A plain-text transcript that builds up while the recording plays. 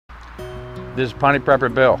This is Piney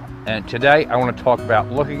Prepper Bill, and today I want to talk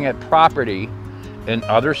about looking at property in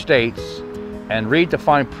other states and read the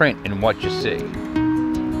fine print in what you see.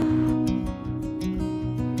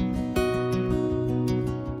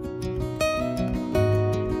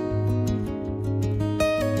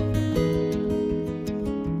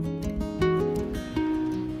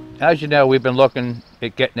 As you know, we've been looking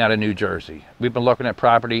at getting out of New Jersey. We've been looking at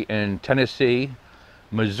property in Tennessee,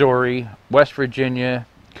 Missouri, West Virginia,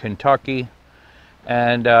 Kentucky,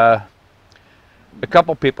 and a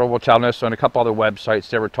couple people were telling us on a couple other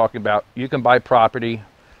websites, they were talking about you can buy property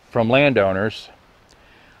from landowners.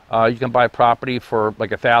 You can buy property for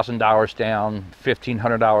like $1,000 down,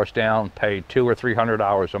 $1,500 down, pay $200 or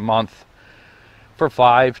 $300 a month for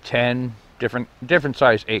 5, 10 different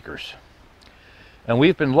size acres. And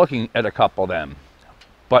we've been looking at a couple of them,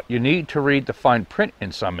 but you need to read the fine print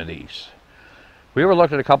in some of these. We were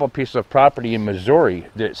looking at a couple of pieces of property in Missouri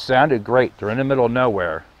that sounded great. They're in the middle of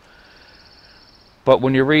nowhere. But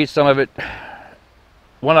when you read some of it,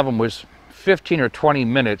 one of them was 15 or 20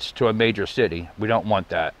 minutes to a major city. We don't want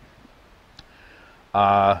that.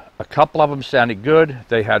 A couple of them sounded good.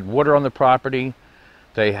 They had water on the property.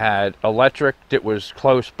 They had electric that was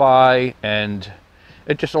close by, and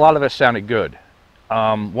a lot of it sounded good.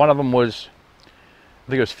 One of them was, I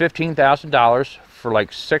think it was $15,000 for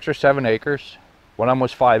like 6 or 7 acres. One of them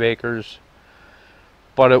was 5 acres,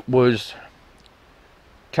 but it was,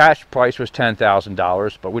 cash price was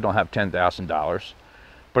 $10,000, but we don't have $10,000.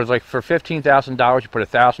 But it's like for $15,000, you put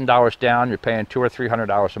 $1,000 down, you're paying $200 or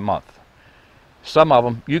 $300 a month. Some of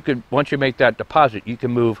them, you could, once you make that deposit, you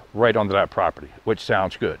can move right onto that property, which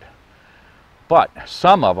sounds good. But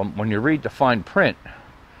some of them, when you read the fine print,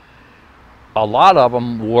 a lot of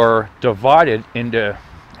them were divided into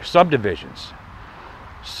subdivisions.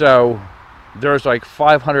 So there's like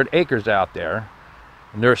 500 acres out there,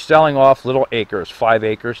 and they're selling off little acres, 5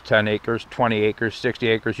 acres, 10 acres, 20 acres, 60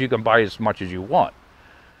 acres. You can buy as much as you want.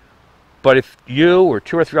 But if you or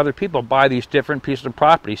 2 or 3 other people buy these different pieces of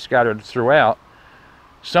property scattered throughout,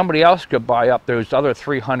 somebody else could buy up those other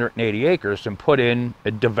 380 acres and put in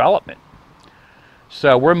a development.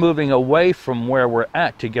 So we're moving away from where we're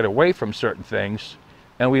at to get away from certain things,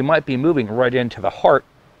 and we might be moving right into the heart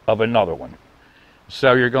of another one.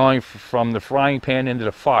 So you're going from the frying pan into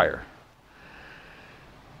the fire.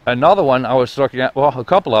 Another one I was looking at, well, a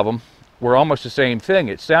couple of them were almost the same thing.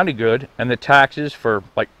 It sounded good, and the taxes for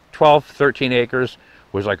like 12, 13 acres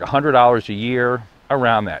was like $100 a year,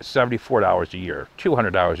 around that, $74 a year,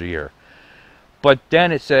 $200 a year. But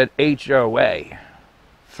then it said HOA,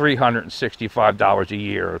 $365 a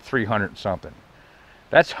year, or 300 something.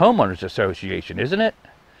 That's homeowners association, isn't it?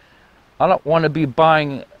 I don't want to be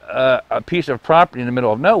buying a piece of property in the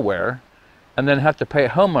middle of nowhere and then have to pay a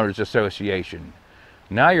homeowners association.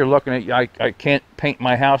 Now you're looking at, I can't paint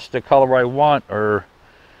my house the color I want, or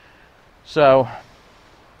so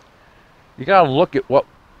you got to look at what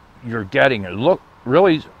you're getting, and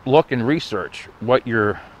really look and research what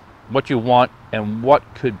you want and what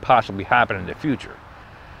could possibly happen in the future.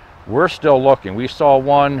 We're still looking. We saw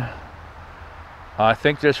one, I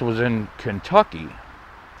think this was in Kentucky,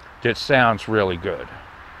 that sounds really good.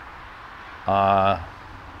 There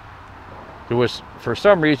was, for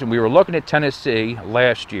some reason, we were looking at Tennessee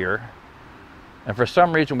last year, and for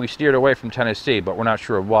some reason we steered away from Tennessee, but we're not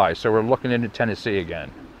sure why. So we're looking into Tennessee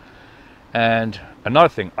again. And another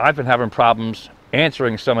thing, I've been having problems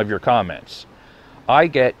answering some of your comments. I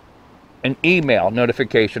get an email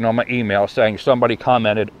notification on my email saying somebody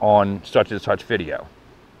commented on such and such video.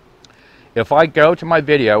 If I go to my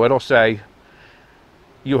video, it'll say,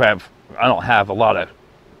 I don't have a lot of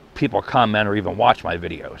people comment or even watch my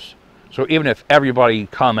videos. So even if everybody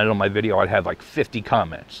commented on my video, I'd have like 50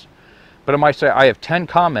 comments. But it might say I have 10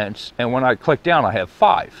 comments, and when I click down, I have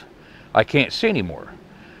 5. I can't see anymore.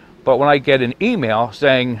 But when I get an email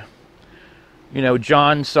saying, you know,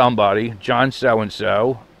 John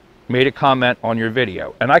so-and-so made a comment on your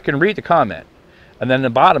video, and I can read the comment, and then at the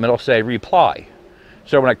bottom it'll say reply.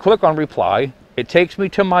 So when I click on reply, it takes me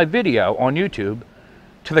to my video on YouTube,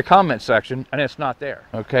 to the comment section, and it's not there.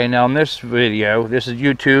 Okay, now in this video, this is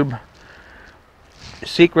YouTube,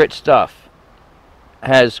 Secret Stuff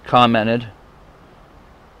has commented,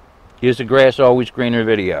 is the grass always greener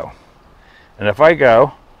video? And if I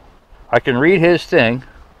go, I can read his thing,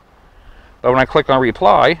 but when I click on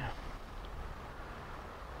reply,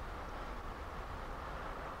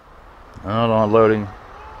 hold on, loading,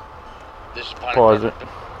 pause it.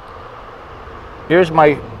 Here's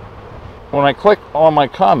my, when I click on my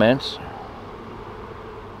comments,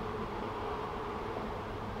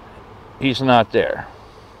 he's not there.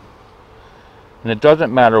 And it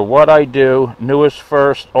doesn't matter what I do, newest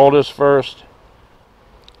first, oldest first,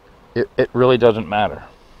 it really doesn't matter.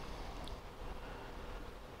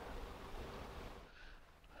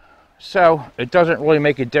 So it doesn't really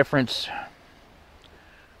make a difference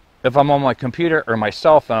if I'm on my computer or my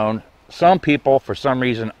cell phone. Some people, for some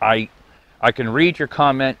reason, I can read your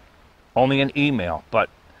comment only in email, but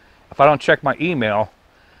if I don't check my email,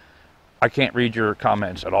 I can't read your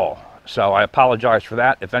comments at all. So I apologize for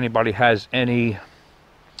that. If anybody has any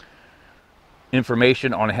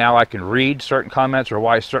information on how I can read certain comments or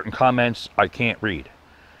why certain comments I can't read,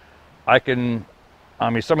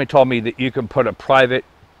 somebody told me that you can put a private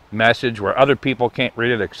message where other people can't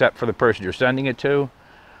read it except for the person you're sending it to.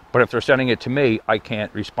 But if they're sending it to me, I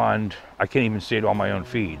can't respond. I can't even see it on my own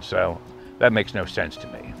feed. So that makes no sense to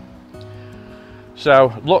me.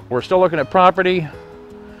 So look, we're still looking at property.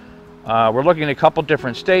 We're looking at a couple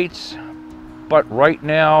different states, but right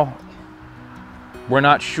now we're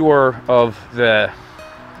not sure of the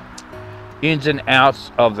ins and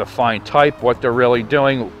outs of the fine type, what they're really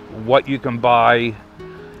doing, what you can buy.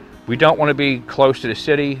 We don't want to be close to the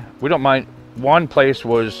city. We don't mind. One place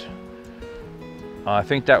was, I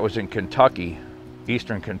think that was in Kentucky,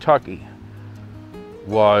 eastern Kentucky,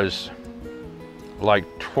 was like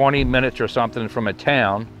 20 minutes or something from a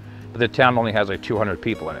town, but the town only has like 200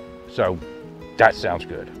 people in it. So that sounds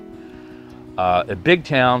good. A big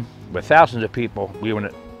town with thousands of people, we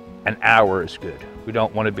want an hour is good. We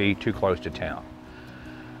don't want to be too close to town.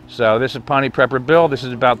 So this is Pawnee Prepper Bill. This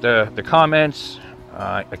is about the comments.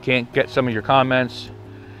 I can't get some of your comments.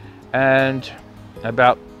 And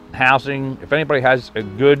about housing, if anybody has a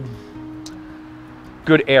good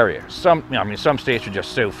area. Some states are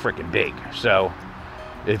just so freaking big. So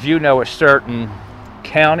if you know a certain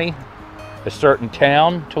county, a certain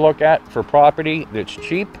town to look at for property that's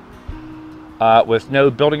cheap, with no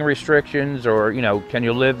building restrictions, or can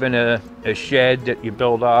you live in a shed that you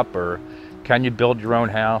build up, or can you build your own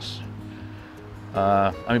house? People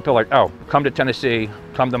are like, oh, come to Tennessee,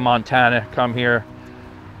 come to Montana, come here.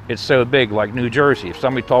 It's so big, like New Jersey. If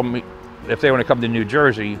somebody told me if they want to come to New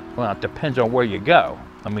Jersey, well, it depends on where you go.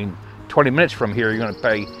 20 minutes from here, you're going to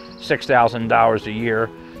pay $6,000 a year.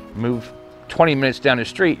 Move 20 minutes down the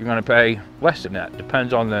street, you're going to pay less than that.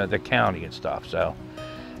 Depends on the county and stuff. So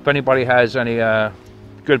if anybody has any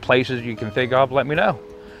good places you can think of, let me know.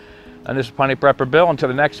 And this is Pawnee Prepper Bill. Until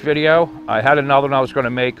the next video. I had another one I was going to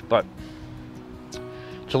make, but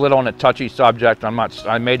it's a little on a touchy subject.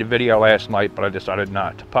 I made a video last night, but I decided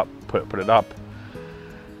not to put it up.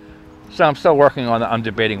 So I'm still working on it. I'm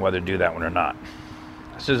debating whether to do that one or not.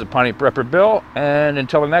 This is a Pawnee Prepper Bill, and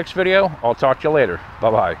until the next video, I'll talk to you later.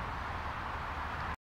 Bye-bye.